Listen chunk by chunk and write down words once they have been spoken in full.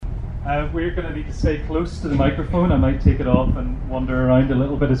We're going to need to stay close to the microphone. I might take it off and wander around a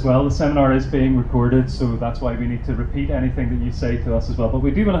little bit as well. The seminar is being recorded, so that's why we need to repeat anything that you say to us as well. But we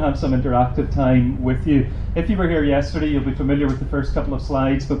do want to have some interactive time with you. If you were here yesterday, you'll be familiar with the first couple of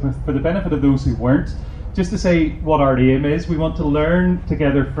slides, but for the benefit of those who weren't, just to say what our aim is, we want to learn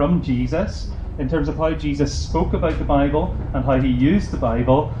together from Jesus in terms of how Jesus spoke about the Bible and how he used the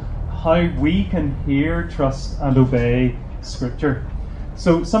Bible, how we can hear, trust and obey Scripture.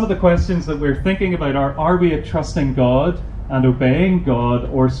 So some of the questions that we're thinking about are we a trusting God and obeying God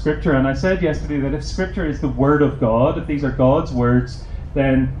or Scripture? And I said yesterday that if Scripture is the Word of God, if these are God's words,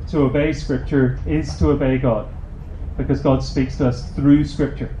 then to obey Scripture is to obey God, because God speaks to us through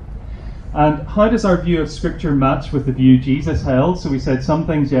Scripture. And how does our view of Scripture match with the view Jesus held? So we said some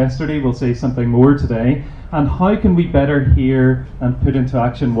things yesterday, we'll say something more today. And how can we better hear and put into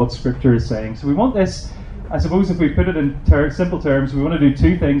action what Scripture is saying? So we want this, I suppose if we put it in simple terms, we want to do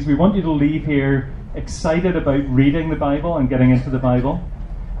two things. We want you to leave here excited about reading the Bible and getting into the Bible.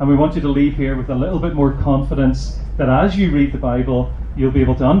 And we want you to leave here with a little bit more confidence that as you read the Bible, you'll be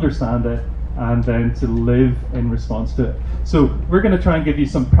able to understand it and then to live in response to it. So we're going to try and give you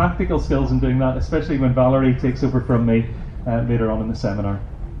some practical skills in doing that, especially when Valerie takes over from me later on in the seminar.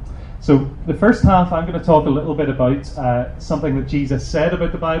 So the first half, I'm going to talk a little bit about something that Jesus said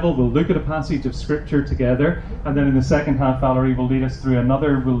about the Bible. We'll look at a passage of Scripture together, and then in the second half, Valerie will lead us through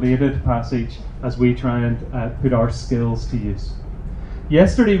another related passage as we try and put our skills to use.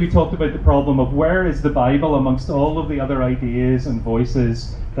 Yesterday we talked about the problem of where is the Bible amongst all of the other ideas and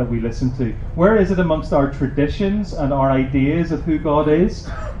voices that we listen to. Where is it amongst our traditions and our ideas of who God is?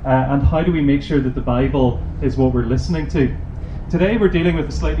 And how do we make sure that the Bible is what we're listening to? Today we're dealing with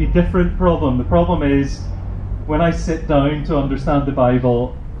a slightly different problem. The problem is when I sit down to understand the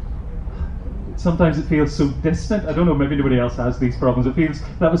Bible, sometimes it feels so distant. I don't know, maybe nobody else has these problems. It feels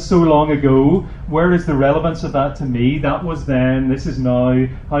that was so long ago. Where is the relevance of that to me? That was then, this is now.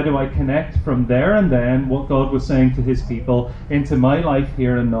 How do I connect from there and then what God was saying to his people into my life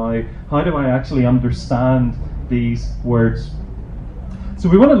here and now? How do I actually understand these words? So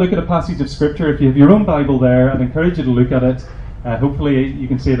we want to look at a passage of Scripture. If you have your own Bible there, I'd encourage you to look at it. Hopefully you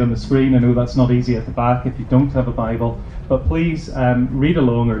can see it on the screen. I know that's not easy at the back if you don't have a Bible. But please read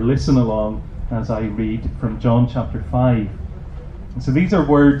along or listen along as I read from John chapter 5. And so these are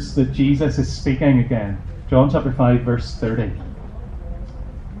words that Jesus is speaking again. John chapter 5 verse 30.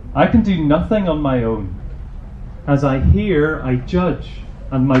 I can do nothing on my own. As I hear, I judge,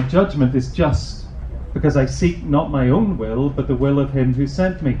 and my judgment is just, because I seek not my own will, but the will of him who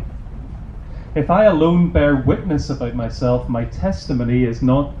sent me. If I alone bear witness about myself, my testimony is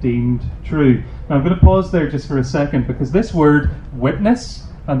not deemed true. Now I'm going to pause there just for a second, because this word witness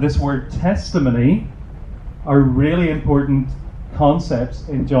and this word testimony are really important concepts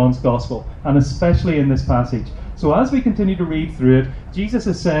in John's Gospel, and especially in this passage. So as we continue to read through it, Jesus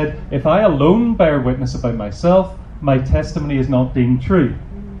has said, if I alone bear witness about myself, my testimony is not deemed true.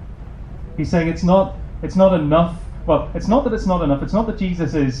 He's saying it's not enough. Well, it's not that it's not enough. It's not that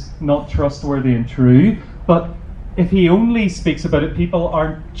Jesus is not trustworthy and true, but if he only speaks about it, people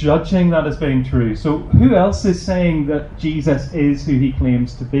aren't judging that as being true. So who else is saying that Jesus is who he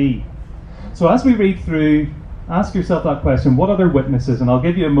claims to be? So as we read through, ask yourself that question, what other witnesses? And I'll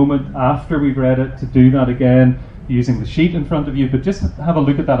give you a moment after we've read it to do that again using the sheet in front of you, but just have a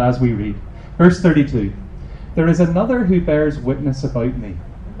look at that as we read. Verse 32. There is another who bears witness about me,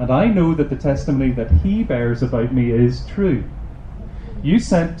 and I know that the testimony that he bears about me is true. You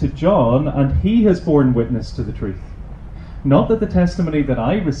sent to John, and he has borne witness to the truth. Not that the testimony that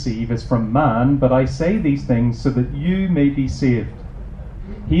I receive is from man, but I say these things so that you may be saved.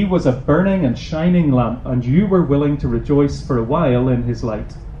 He was a burning and shining lamp, and you were willing to rejoice for a while in his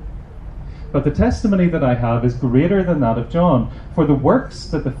light. But the testimony that I have is greater than that of John, for the works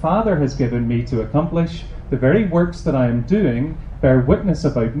that the Father has given me to accomplish, the very works that I am doing, bear witness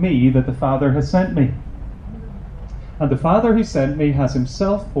about me that the Father has sent me. And the Father who sent me has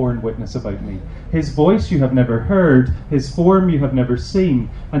himself borne witness about me. His voice you have never heard, his form you have never seen,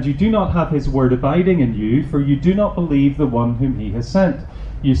 and you do not have his word abiding in you, for you do not believe the one whom he has sent.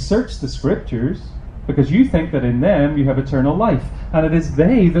 You search the Scriptures, because you think that in them you have eternal life, and it is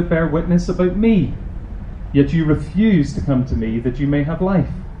they that bear witness about me. Yet you refuse to come to me that you may have life.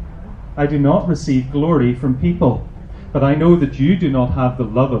 I do not receive glory from people, but I know that you do not have the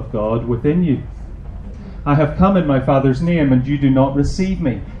love of God within you. I have come in my Father's name, and you do not receive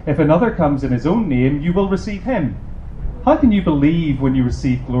me. If another comes in his own name, you will receive him. How can you believe when you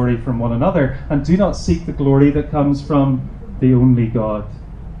receive glory from one another, and do not seek the glory that comes from the only God?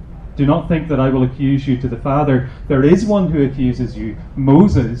 Do not think that I will accuse you to the Father. There is one who accuses you,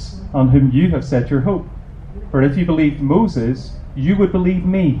 Moses, on whom you have set your hope. For if you believed Moses, you would believe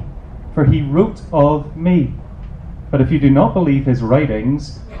me, for he wrote of me. But if you do not believe his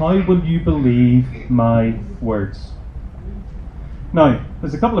writings, how will you believe my words? Now,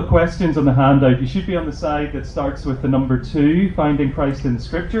 there's a couple of questions on the handout. You should be on the side that starts with the number 2, finding Christ in the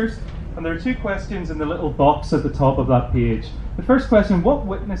Scriptures. And there are 2 questions in the little box at the top of that page. The first question, what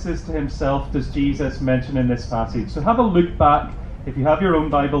witnesses to himself does Jesus mention in this passage? So have a look back. If you have your own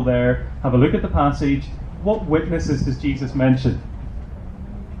Bible there, have a look at the passage. What witnesses does Jesus mention?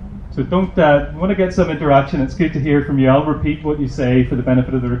 So don't want to get some interaction. It's good to hear from you. I'll repeat what you say for the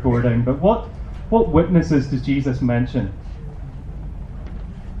benefit of the recording. But what witnesses does Jesus mention?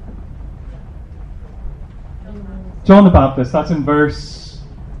 John the Baptist. That's in verse.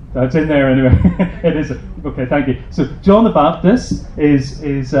 That's in there anyway. It is. Okay, thank you. So John the Baptist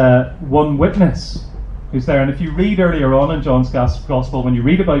is one witness who's there. And if you read earlier on in John's Gospel, when you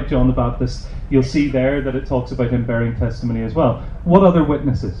read about John the Baptist, you'll see there that it talks about him bearing testimony as well. What other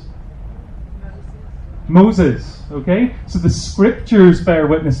witnesses? Moses, okay? So the Scriptures bear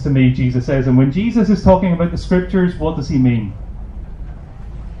witness to me, Jesus says. And when Jesus is talking about the Scriptures, what does he mean?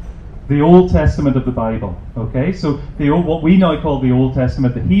 The Old Testament of the Bible, okay? So what we now call the Old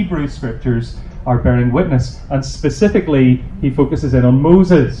Testament, the Hebrew Scriptures, are bearing witness. And specifically, he focuses in on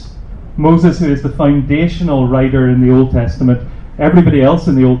Moses. Moses, who is the foundational writer in the Old Testament. Everybody else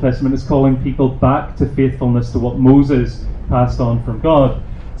in the Old Testament is calling people back to faithfulness to what Moses passed on from God.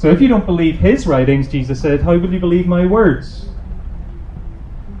 So if you don't believe his writings, Jesus said, how will you believe my words?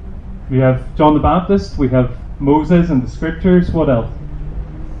 We have John the Baptist, we have Moses and the Scriptures. What else?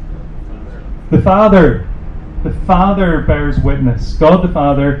 The Father. The Father bears witness. God the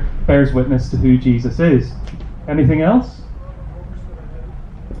Father bears witness to who Jesus is. Anything else?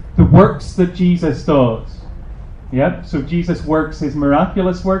 The works that Jesus does. Yep, so Jesus works, his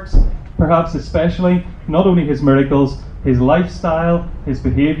miraculous works, perhaps especially, not only his miracles, his lifestyle, his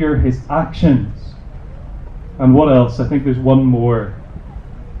behaviour, his actions. And what else? I think there's one more.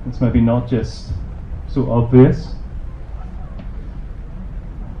 It's maybe not just so obvious.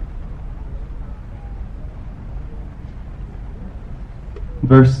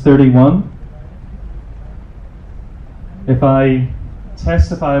 Verse 31. If I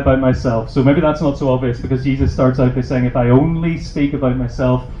testify about myself. So maybe that's not so obvious because Jesus starts out by saying, if I only speak about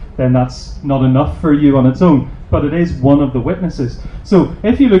myself, then that's not enough for you on its own. But it is one of the witnesses. So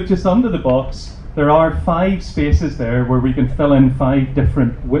if you look just under the box, there are 5 spaces there where we can fill in 5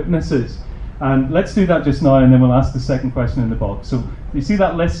 different witnesses. And let's do that just now, and then we'll ask the second question in the box. So you see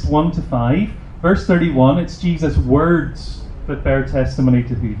that list 1 to 5. Verse 31, it's Jesus' words that bear testimony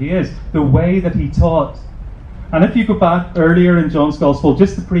to who he is. The way that he taught. And if you go back earlier in John's Gospel,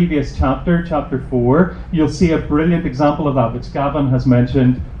 just the previous chapter, chapter 4, you'll see a brilliant example of that, which Gavin has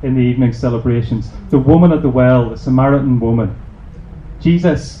mentioned in the evening celebrations. The woman at the well, the Samaritan woman.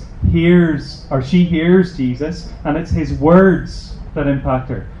 Jesus hears, or she hears Jesus, and it's his words that impact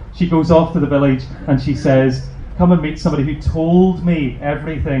her. She goes off to the village and she says, come and meet somebody who told me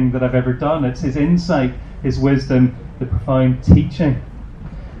everything that I've ever done. It's his insight, his wisdom, the profound teaching.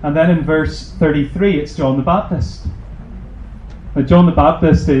 And then in verse 33, it's John the Baptist. Now, John the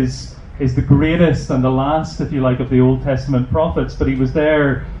Baptist is the greatest and the last, if you like, of the Old Testament prophets, but he was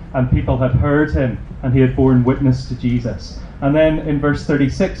there and people had heard him and he had borne witness to Jesus. And then in verse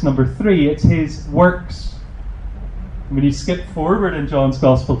 36, number 3, it's his works. When you skip forward in John's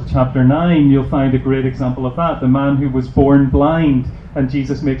Gospel to chapter 9, you'll find a great example of that. The man who was born blind and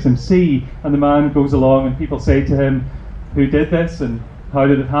Jesus makes him see, and the man goes along and people say to him, who did this and how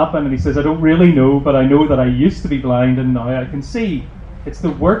did it happen? And he says, I don't really know, but I know that I used to be blind and now I can see. It's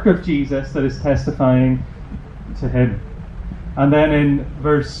the work of Jesus that is testifying to him. And then in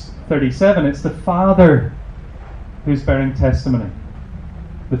verse 37, it's the Father who's bearing testimony.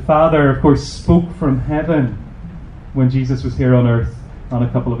 The Father, of course, spoke from heaven when Jesus was here on earth on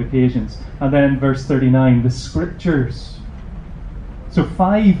a couple of occasions. And then verse 39, the Scriptures. So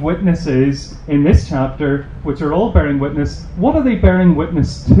 5 witnesses in this chapter, which are all bearing witness. What are they bearing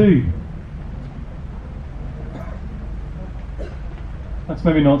witness to? That's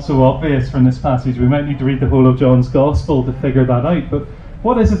maybe not so obvious from this passage. We might need to read the whole of John's Gospel to figure that out. But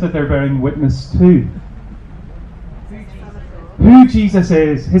what is it that they're bearing witness to? Who Jesus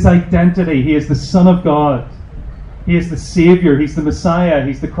is, his identity. He is the Son of God. He is the Saviour. He's the Messiah.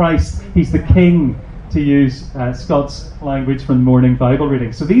 He's the Christ. He's the King, to use Scott's language from the morning Bible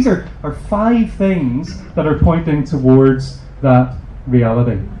reading. So these are 5 things that are pointing towards that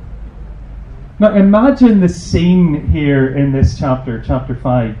reality. Now imagine the scene here in this chapter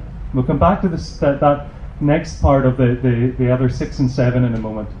 5. We'll come back to that next part of the other 6 and 7 in a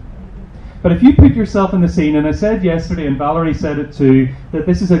moment. But if you put yourself in the scene, and I said yesterday, and Valerie said it too, that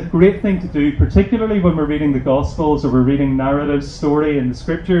this is a great thing to do, particularly when we're reading the Gospels or we're reading narrative story in the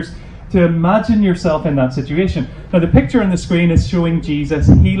Scriptures, to imagine yourself in that situation. Now, the picture on the screen is showing Jesus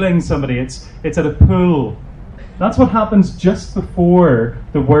healing somebody. It's at a pool. That's what happens just before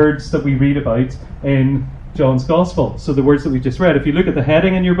the words that we read about in John's Gospel. So the words that we just read. If you look at the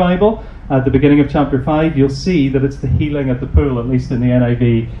heading in your Bible, at the beginning of chapter 5, you'll see that it's the healing at the pool, at least in the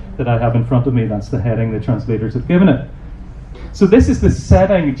NIV that I have in front of me. That's the heading the translators have given it. So this is the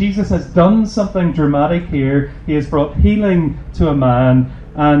setting. Jesus has done something dramatic here. He has brought healing to a man,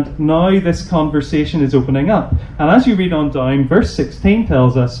 and now this conversation is opening up. And as you read on down, verse 16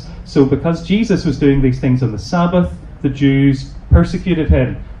 tells us, so because Jesus was doing these things on the Sabbath, the Jews persecuted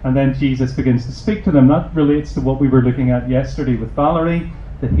him. And then Jesus begins to speak to them. That relates to what we were looking at yesterday with Valerie,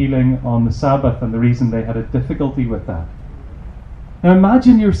 the healing on the Sabbath, and the reason they had a difficulty with that. Now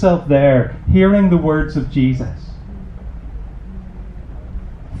imagine yourself there, hearing the words of Jesus.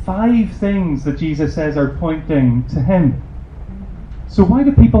 5 things that Jesus says are pointing to him. So why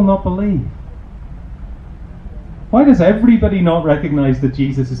do people not believe? Why does everybody not recognize that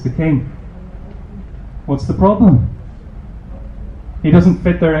Jesus is the King? What's the problem? He doesn't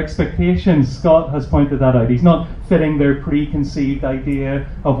fit their expectations. Scott has pointed that out. He's not fitting their preconceived idea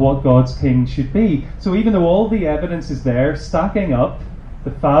of what God's King should be. So even though all the evidence is there, stacking up, the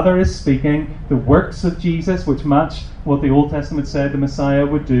Father is speaking, the works of Jesus, which match what the Old Testament said the Messiah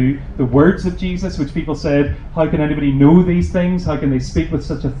would do, the words of Jesus, which people said, how can anybody know these things? How can they speak with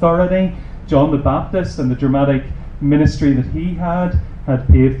such authority? John the Baptist and the dramatic ministry that he had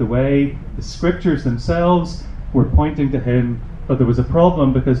paved the way. The Scriptures themselves were pointing to him. But there was a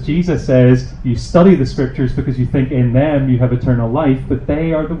problem, because Jesus says you study the Scriptures because you think in them you have eternal life, but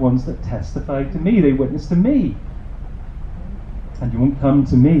they are the ones that testify to me. They witness to me. And you won't come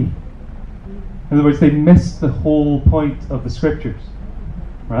to me. In other words, they missed the whole point of the Scriptures.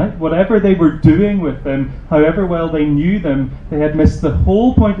 Right? Whatever they were doing with them, however well they knew them, they had missed the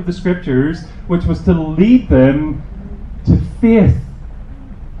whole point of the Scriptures, which was to lead them to faith.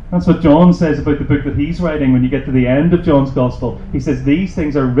 That's what John says about the book that he's writing when you get to the end of John's Gospel. He says, these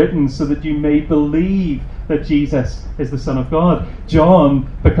things are written so that you may believe that Jesus is the Son of God.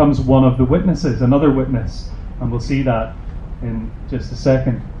 John becomes one of the witnesses, another witness. And we'll see that in just a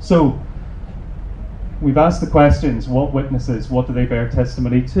second. So, we've asked the questions. What witnesses? What do they bear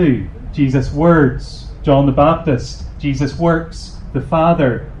testimony to? Jesus' words, John the Baptist, Jesus' works, the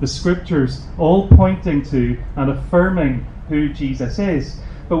Father, the Scriptures, all pointing to and affirming who Jesus is.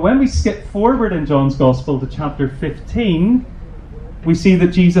 But when we skip forward in John's Gospel to chapter 15, we see that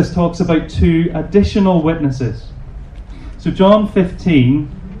Jesus talks about 2 additional witnesses. So John 15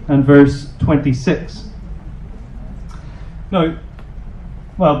 and verse 26. Now,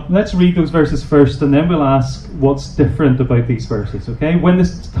 well, let's read those verses first, and then we'll ask what's different about these verses, okay? When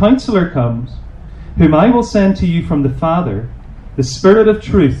this Counselor comes, whom I will send to you from the Father, the Spirit of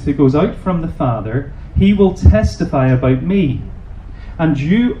truth who goes out from the Father, he will testify about me. And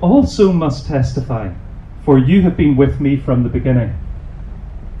you also must testify, for you have been with me from the beginning.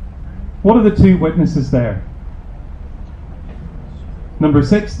 What are the 2 witnesses there? Number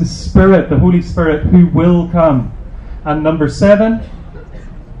 6, the Spirit, the Holy Spirit, who will come. And number 7,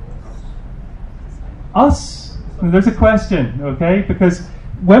 us. There's a question, okay? Because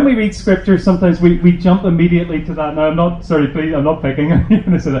when we read Scripture, sometimes we jump immediately to that. Now, I'm not picking on you,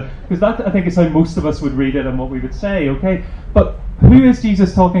 because that, I think, is how most of us would read it and what we would say, okay? But who is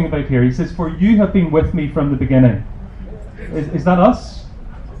Jesus talking about here? He says, for you have been with me from the beginning. Is that us?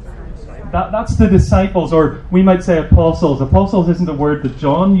 That's the disciples, or we might say apostles. Apostles isn't a word that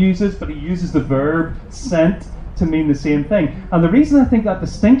John uses, but he uses the verb sent to mean the same thing. And the reason I think that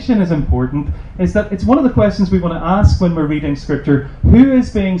distinction is important is that it's one of the questions we want to ask when we're reading Scripture. Who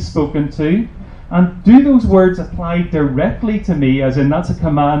is being spoken to? And do those words apply directly to me, as in that's a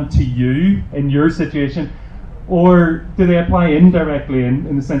command to you in your situation? Or do they apply indirectly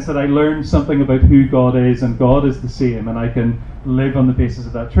in the sense that I learn something about who God is, and God is the same, and I can live on the basis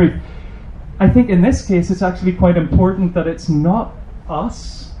of that truth? I think in this case it's actually quite important that it's not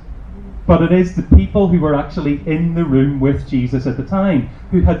us, but it is the people who were actually in the room with Jesus at the time,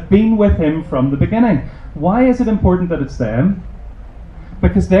 who had been with him from the beginning. Why is it important that it's them?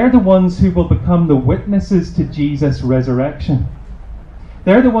 Because they're the ones who will become the witnesses to Jesus' resurrection.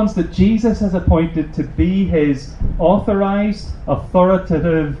 They're the ones that Jesus has appointed to be his authorized,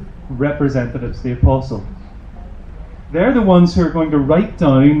 authoritative representatives, the apostles. They're the ones who are going to write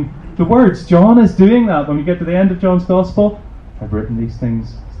down the words. John is doing that. When we get to the end of John's Gospel, I've written these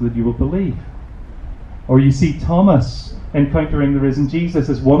things that you will believe. Or you see Thomas encountering the risen Jesus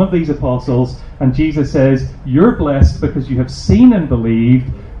as one of these apostles, and Jesus says, you're blessed because you have seen and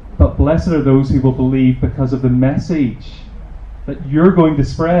believed, but blessed are those who will believe because of the message that you're going to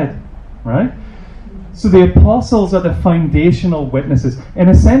spread, right? So the apostles are the foundational witnesses. In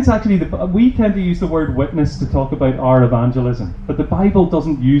a sense, actually, we tend to use the word witness to talk about our evangelism, but the Bible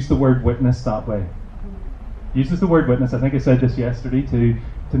doesn't use the word witness that way. It uses the word witness, I think I said this yesterday too,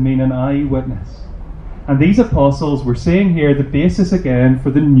 to mean an eyewitness. And these apostles, we're seeing here the basis again for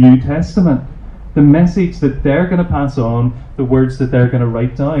the New Testament. The message that they're going to pass on, the words that they're going to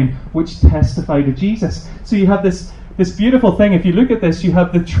write down, which testify to Jesus. So you have this beautiful thing. If you look at this, you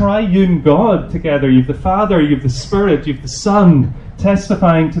have the triune God together. You have the Father, you have the Spirit, you have the Son,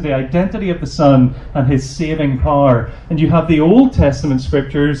 testifying to the identity of the Son and his saving power. And you have the Old Testament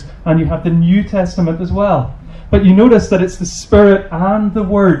scriptures, and you have the New Testament as well. But you notice that it's the Spirit and the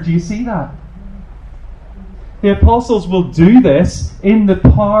Word. Do you see that? The apostles will do this in the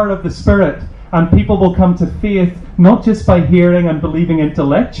power of the Spirit, and people will come to faith not just by hearing and believing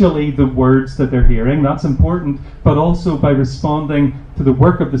intellectually the words that they're hearing, that's important, but also by responding to the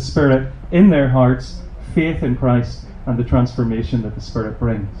work of the Spirit in their hearts, faith in Christ, and the transformation that the Spirit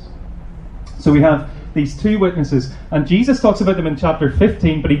brings. So we have these two witnesses, and Jesus talks about them in chapter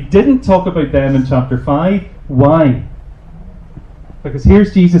 15, but he didn't talk about them in chapter 5. Why? Because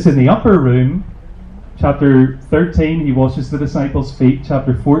here's Jesus in the upper room. Chapter 13, he washes the disciples' feet.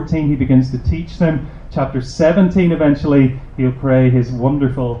 Chapter 14, he begins to teach them. Chapter 17, eventually, he'll pray his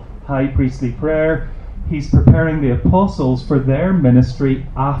wonderful high priestly prayer. He's preparing the apostles for their ministry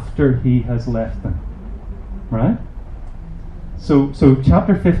after he has left them. Right? So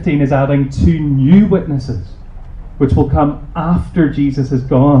chapter 15 is adding two new witnesses, which will come after Jesus is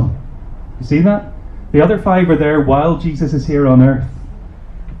gone. You see that? The other 5 are there while Jesus is here on earth.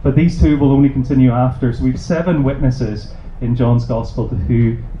 But these 2 will only continue after. So we have 7 witnesses in John's Gospel to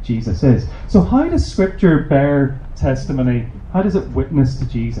who Jesus is. So how does Scripture bear testimony? How does it witness to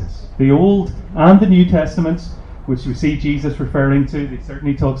Jesus? The Old and the New Testaments, which we see Jesus referring to, he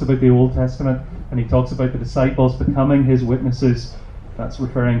certainly talks about the Old Testament, and he talks about the disciples becoming his witnesses. That's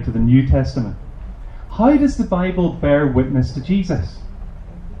referring to the New Testament. How does the Bible bear witness to Jesus?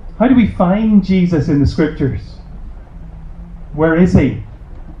 How do we find Jesus in the Scriptures? Where is he?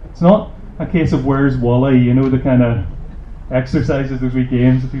 It's not a case of where's Wally, you know, the kind of exercises, those wee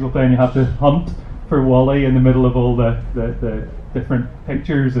games that people play, and you have to hunt for Wally in the middle of all the different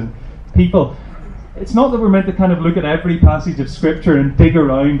pictures and people. It's not that we're meant to kind of look at every passage of Scripture and dig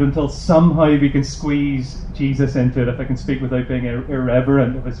around until somehow we can squeeze Jesus into it, if I can speak without being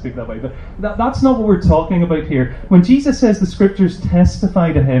irreverent, if I speak that way. But that's not what we're talking about here. When Jesus says the Scriptures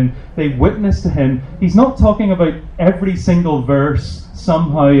testify to him, they witness to him, he's not talking about every single verse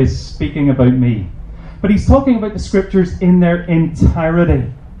somehow is speaking about me. But he's talking about the Scriptures in their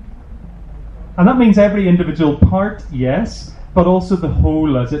entirety. And that means every individual part, yes, but also the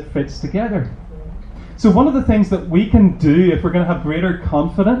whole as it fits together. So one of the things that we can do if we're going to have greater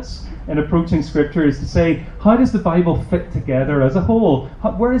confidence in approaching Scripture is to say, how does the Bible fit together as a whole?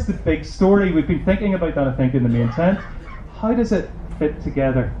 Where is the big story? We've been thinking about that, I think, in the main tent. How does it fit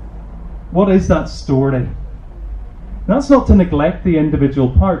together? What is that story? That's not to neglect the individual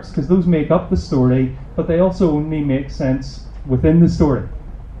parts, because those make up the story, but they also only make sense within the story.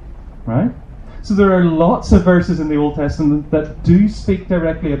 Right? So there are lots of verses in the Old Testament that do speak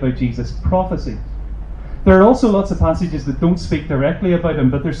directly about Jesus, prophecies. There are also lots of passages that don't speak directly about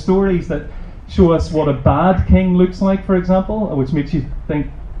him, but they're stories that show us what a bad king looks like, for example, which makes you think,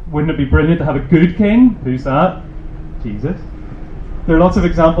 wouldn't it be brilliant to have a good king? Who's that? Jesus. There are lots of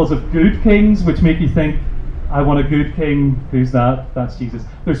examples of good kings, which make you think, I want a good king. Who's that? That's Jesus.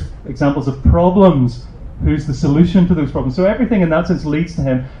 There's examples of problems. Who's the solution to those problems? So everything in that sense leads to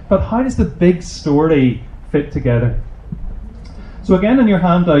him. But how does the big story fit together? So again, in your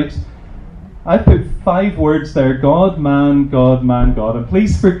handout, I put 5 words there: God, man, God, man, God. And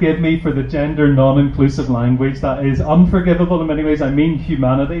please forgive me for the gender non-inclusive language. That is unforgivable in many ways. I mean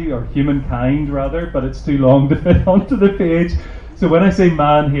humanity, or humankind rather, but it's too long to fit onto the page. So when I say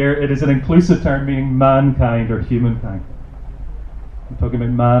man here, it is an inclusive term meaning mankind or humankind. I'm talking about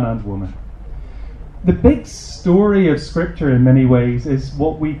man and woman. The big story of Scripture in many ways is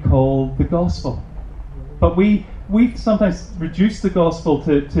what we call the gospel. But we sometimes reduce the gospel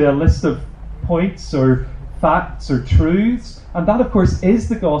to a list of points or facts or truths, and that of course is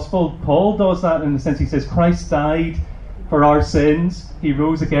the gospel. Paul does that in the sense he says Christ died for our sins, he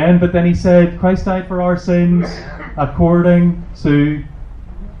rose again, but then he said Christ died for our sins according to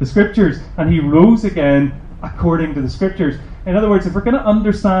the Scriptures, and he rose again according to the Scriptures. In other words, if we're going to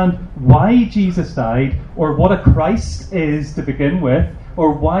understand why Jesus died, or what a Christ is to begin with,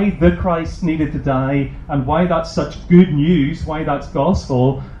 or why the Christ needed to die, and why that's such good news, why that's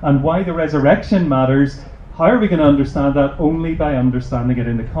gospel, and why the resurrection matters, how are we going to understand that? Only by understanding it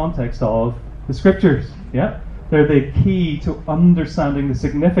in the context of the Scriptures. Yeah? They're the key to understanding the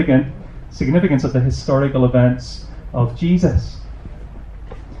significance of the historical events of Jesus.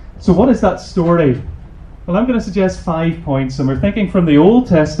 So what is that story? Well, I'm going to suggest 5 points, and we're thinking from the Old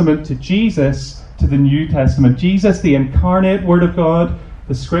Testament to Jesus to the New Testament. Jesus, the incarnate Word of God,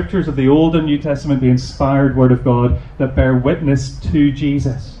 the Scriptures of the Old and New Testament, the inspired Word of God that bear witness to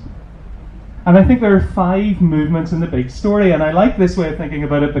Jesus. And I think there are 5 movements in the big story, and I like this way of thinking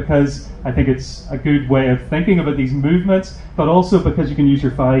about it because I think it's a good way of thinking about these movements, but also because you can use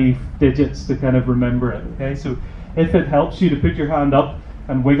your 5 digits to kind of remember it. Okay, so if it helps you to put your hand up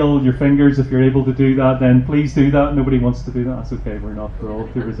and wiggle your fingers, if you're able to do that, then please do that. Nobody wants to do that. That's okay, we're all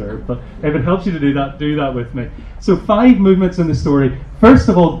too reserved. But if it helps you to do that with me. So 5 movements in the story. First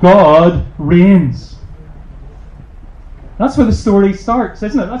of all, God reigns. That's where the story starts,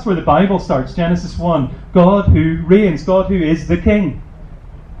 isn't it? That's where the Bible starts. Genesis 1. God who reigns. God who is the king.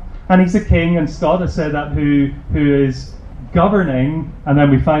 And he's a king, and Scott has said that who is governing, and then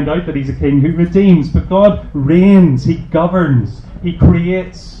we find out that he's a king who redeems. But God reigns. He governs. He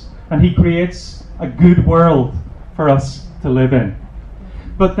creates. And he creates a good world for us to live in.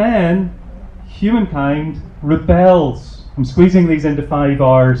 But then humankind rebels. I'm squeezing these into 5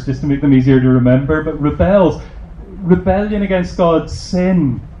 R's just to make them easier to remember, but rebels. Rebellion against God's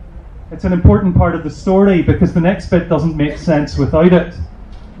sin. It's an important part of the story because the next bit doesn't make sense without it.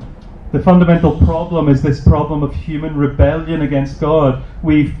 The fundamental problem is this problem of human rebellion against God.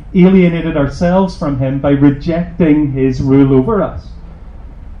 We've alienated ourselves from Him by rejecting His rule over us.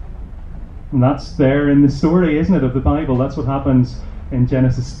 And that's there in the story, isn't it, of the Bible? That's what happens in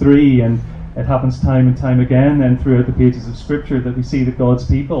Genesis 3, and it happens time and time again then throughout the pages of Scripture that we see that God's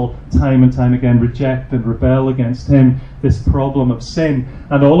people time and time again reject and rebel against Him, this problem of sin.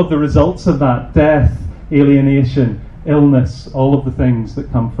 And all of the results of that, death, alienation, illness, all of the things that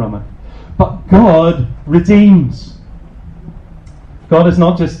come from it. But God redeems. God is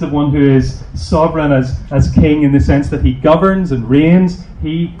not just the one who is sovereign as king in the sense that He governs and reigns.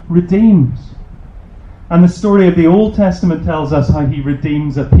 He redeems. And the story of the Old Testament tells us how He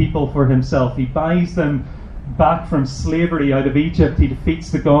redeems a people for Himself. He buys them back from slavery out of Egypt. He defeats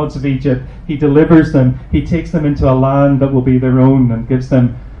the gods of Egypt. He delivers them. He takes them into a land that will be their own and gives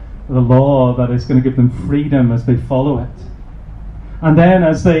them the law that is going to give them freedom as they follow it. And then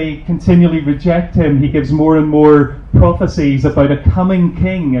as they continually reject Him, He gives more and more prophecies about a coming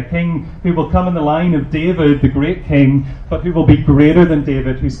king, a king who will come in the line of David, the great king, but who will be greater than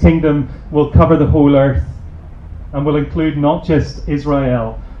David, whose kingdom will cover the whole earth and will include not just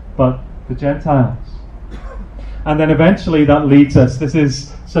Israel, but the Gentiles. And then eventually that leads us, this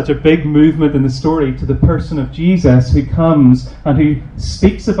is such a big movement in the story, to the person of Jesus who comes and who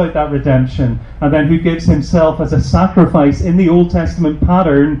speaks about that redemption and then who gives Himself as a sacrifice in the Old Testament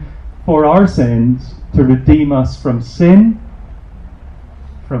pattern for our sins to redeem us from sin,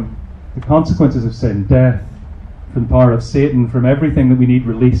 from the consequences of sin, death, from the power of Satan, from everything that we need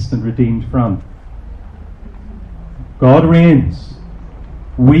released and redeemed from. God reigns.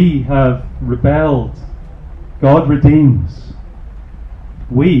 We have rebelled. God redeems.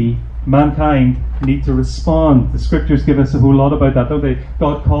 We, mankind, need to respond. The Scriptures give us a whole lot about that, don't they?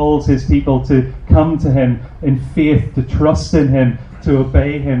 God calls His people to come to Him in faith, to trust in Him, to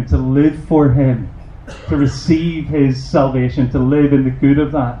obey Him, to live for Him, to receive His salvation, to live in the good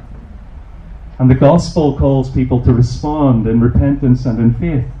of that. And the gospel calls people to respond in repentance and in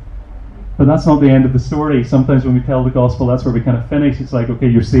faith. But that's not the end of the story. Sometimes when we tell the gospel, that's where we kind of finish. It's like, okay,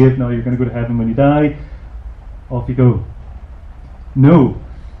 you're saved now, you're going to go to heaven when you die. Off you go. No,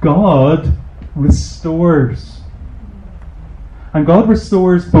 God restores. And God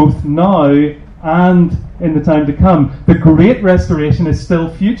restores both now and in the time to come. The great restoration is still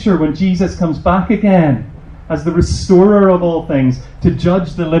future when Jesus comes back again as the restorer of all things, to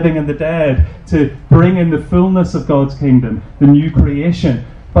judge the living and the dead, to bring in the fullness of God's kingdom, the new creation.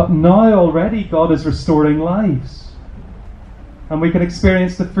 But now already God is restoring lives. And we can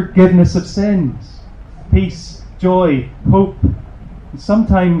experience the forgiveness of sins, peace, joy, hope,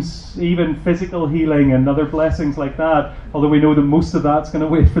 sometimes even physical healing and other blessings like that, although we know that most of that's going to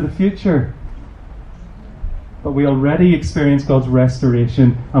wait for the future. But we already experience God's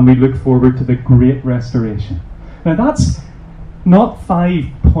restoration, and we look forward to the great restoration. Now that's not 5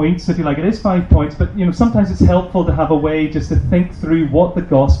 points, if you like. It is 5 points, but sometimes it's helpful to have a way just to think through what the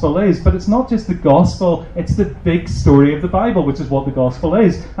gospel is. But it's not just the gospel, it's the big story of the Bible, which is what the gospel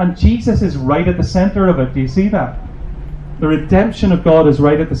is. And Jesus is right at the center of it. Do you see that? The redemption of God is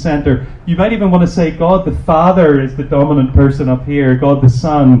right at the center. You might even want to say God the Father is the dominant person up here, God the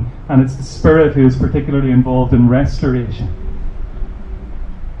Son, and it's the Spirit who is particularly involved in restoration.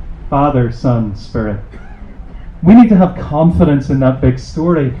 Father, Son, Spirit. We need to have confidence in that big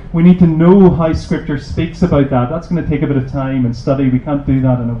story. We need to know how Scripture speaks about that. That's going to take a bit of time and study. We can't do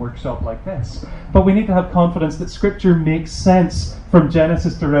that in a workshop like this. But we need to have confidence that Scripture makes sense from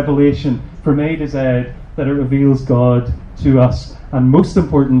Genesis to Revelation, from A to Z, that it reveals God to us. And most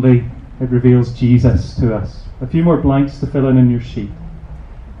importantly, it reveals Jesus to us. A few more blanks to fill in your sheet.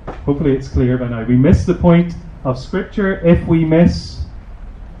 Hopefully it's clear by now. We miss the point of Scripture. If we miss,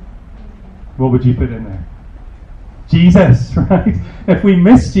 what would you put in there? Jesus, right? If we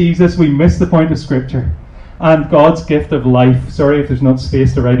miss Jesus, we miss the point of Scripture. And God's gift of life. Sorry if there's not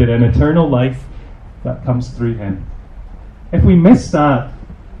space to write it in. Eternal life that comes through Him. If we miss that,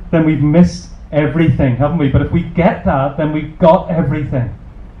 then we've missed everything, haven't we? But if we get that, then we've got everything.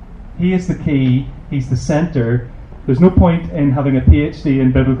 He is the key. He's the center. There's no point in having a PhD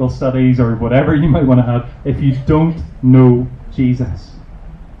in biblical studies or whatever you might want to have if you don't know Jesus.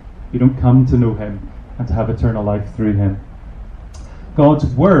 You don't come to know Him and to have eternal life through Him. God's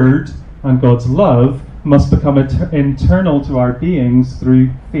Word and God's love must become internal to our beings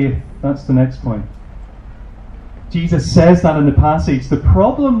through faith. That's the next point. Jesus says that in the passage. The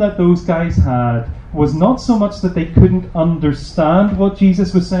problem that those guys had was not so much that they couldn't understand what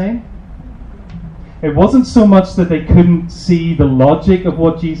Jesus was saying. It wasn't so much that they couldn't see the logic of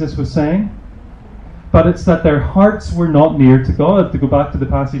what Jesus was saying, but it's that their hearts were not near to God. To go back to the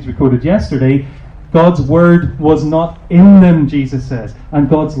passage we quoted yesterday, God's word was not in them, Jesus says, and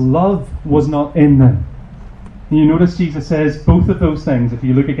God's love was not in them. You notice Jesus says both of those things. If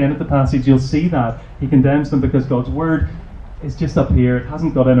you look again at the passage, you'll see that. He condemns them because God's word is just up here. It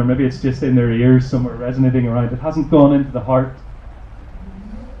hasn't got in, or maybe it's just in their ears somewhere resonating around. It hasn't gone into the heart.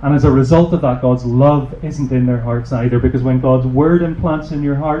 And as a result of that, God's love isn't in their hearts either, because when God's word implants in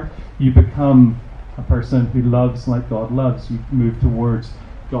your heart, you become a person who loves like God loves. You move towards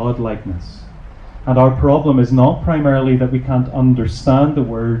God-likeness. And our problem is not primarily that we can't understand the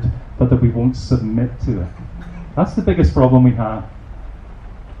word, but that we won't submit to it. That's the biggest problem we have.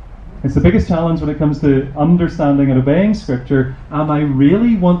 It's the biggest challenge when it comes to understanding and obeying Scripture. Am I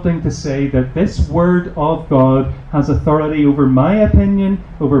really wanting to say that this Word of God has authority over my opinion,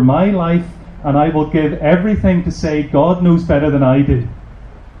 over my life, and I will give everything to say God knows better than I do?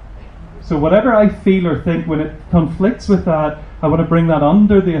 So whatever I feel or think, when it conflicts with that, I want to bring that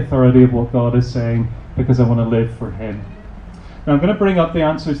under the authority of what God is saying, because I want to live for Him. Now I'm going to bring up the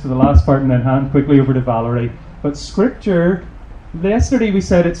answers to the last part and then hand quickly over to Valerie. But Scripture, yesterday we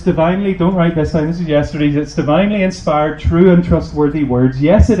said it's divinely, don't write this down, this is yesterday's, it's divinely inspired, true and trustworthy words.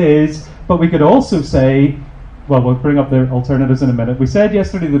 Yes, it is, but we could also say, well, we'll bring up the alternatives in a minute. We said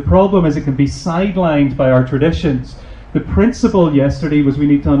yesterday the problem is it can be sidelined by our traditions. The principle yesterday was we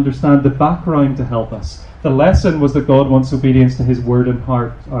need to understand the background to help us. The lesson was that God wants obedience to His word and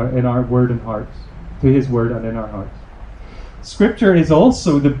heart, in our word and hearts, to His word and in our hearts. Scripture is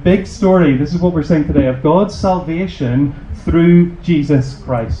also the big story, this is what we're saying today, of God's salvation through Jesus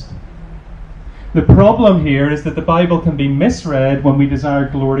Christ. The problem here is that the Bible can be misread when we desire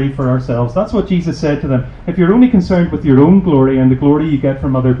glory for ourselves. That's what Jesus said to them. If you're only concerned with your own glory and the glory you get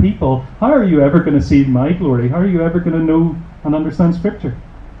from other people, how are you ever going to see my glory? How are you ever going to know and understand Scripture?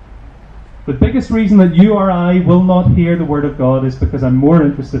 The biggest reason that you or I will not hear the Word of God is because I'm more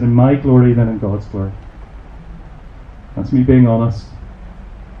interested in my glory than in God's glory. That's me being honest.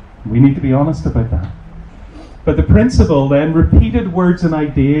 We need to be honest about that. But the principle then, repeated words and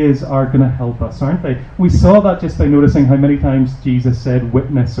ideas are going to help us, aren't they? We saw that just by noticing how many times Jesus said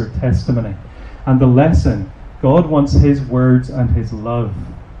witness or testimony. And the lesson, God wants His words and His love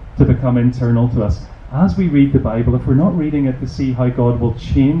to become internal to us. As we read the Bible, if we're not reading it to see how God will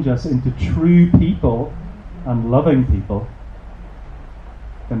change us into true people and loving people,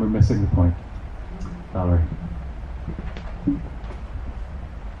 then we're missing the point. Valerie.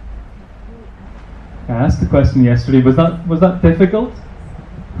 I asked the question yesterday, was that difficult?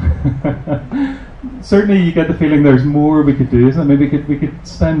 Certainly you get the feeling there's more we could do, isn't it? Maybe we could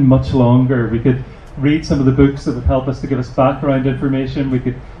spend much longer. We could read some of the books that would help us to give us background information. We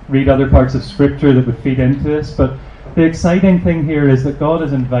could read other parts of Scripture that would feed into us. But the exciting thing here is that God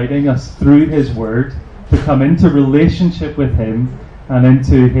is inviting us through His Word to come into relationship with Him and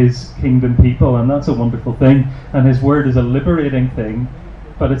into His kingdom people, and that's a wonderful thing. And His Word is a liberating thing.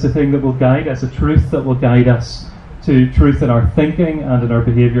 but it's a thing that will guide us, a truth that will guide us to truth in our thinking and in our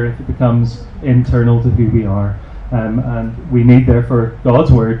behaviour if it becomes internal to who we are. And we need, therefore,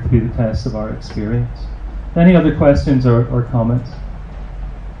 God's Word to be the test of our experience. Any other questions or comments?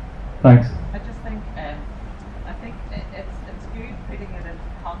 Thanks. I just think it's good putting it into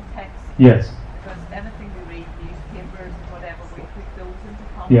context. Yes. Because anything we read, newspapers, whatever, we put those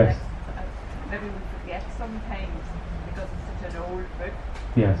into Yes. context. Maybe we forget sometimes because it's such an old book.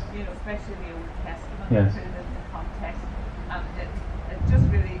 Yes. You know, especially the Old Testament. Yes. Put it into context, and it just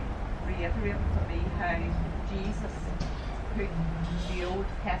really reiterated for me how Jesus put the Old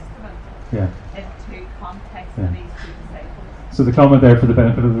Testament into context for these two disciples. So the comment there, for the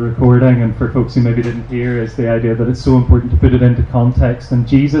benefit of the recording and for folks who maybe didn't hear, is the idea that it's so important to put it into context, and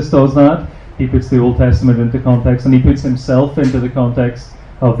Jesus does that. He puts the Old Testament into context, and he puts himself into the context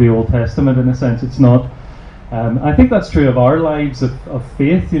of the Old Testament. In a sense, it's not I think that's true of our lives of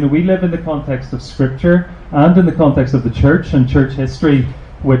faith. You know, we live in the context of Scripture and in the context of the church and church history,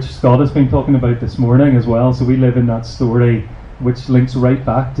 which Scott has been talking about this morning as well. So we live in that story which links right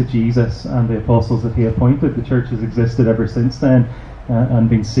back to Jesus and the apostles that he appointed. The church has existed ever since then and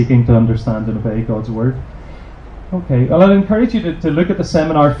been seeking to understand and obey God's word. Okay, well, I'd encourage you to look at the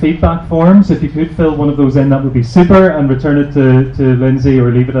seminar feedback forms. If you could fill one of those in, that would be super, and return it to Lindsay or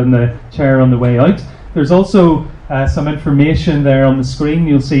leave it in the chair on the way out. There's also some information there on the screen.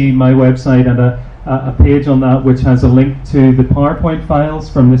 You'll see my website and a page on that which has a link to the PowerPoint files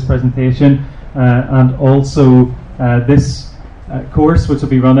from this presentation and also this course which will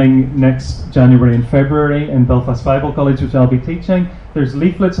be running next January and February in Belfast Bible College, which I'll be teaching. There's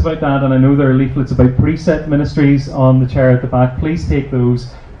leaflets about that, and I know there are leaflets about Precept Ministries on the chair at the back. Please take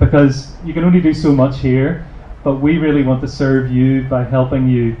those, because you can only do so much here, but we really want to serve you by helping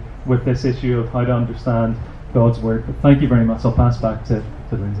you with this issue of how to understand God's Word. But thank you very much. I'll pass back to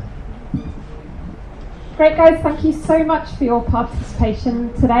Lindsay. Great, guys. Thank you so much for your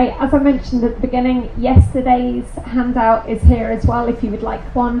participation today. As I mentioned at the beginning, yesterday's handout is here as well if you would like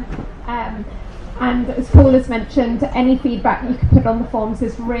one. And as Paul has mentioned, any feedback you can put on the forms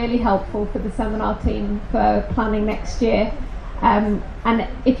is really helpful for the seminar team for planning next year. And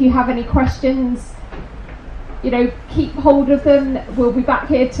if you have any questions, keep hold of them. We'll be back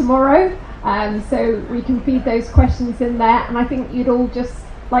here tomorrow, so we can feed those questions in there. And I think you'd all just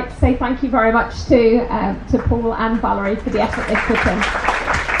like to say thank you very much to Paul and Valerie for the effort they've put in.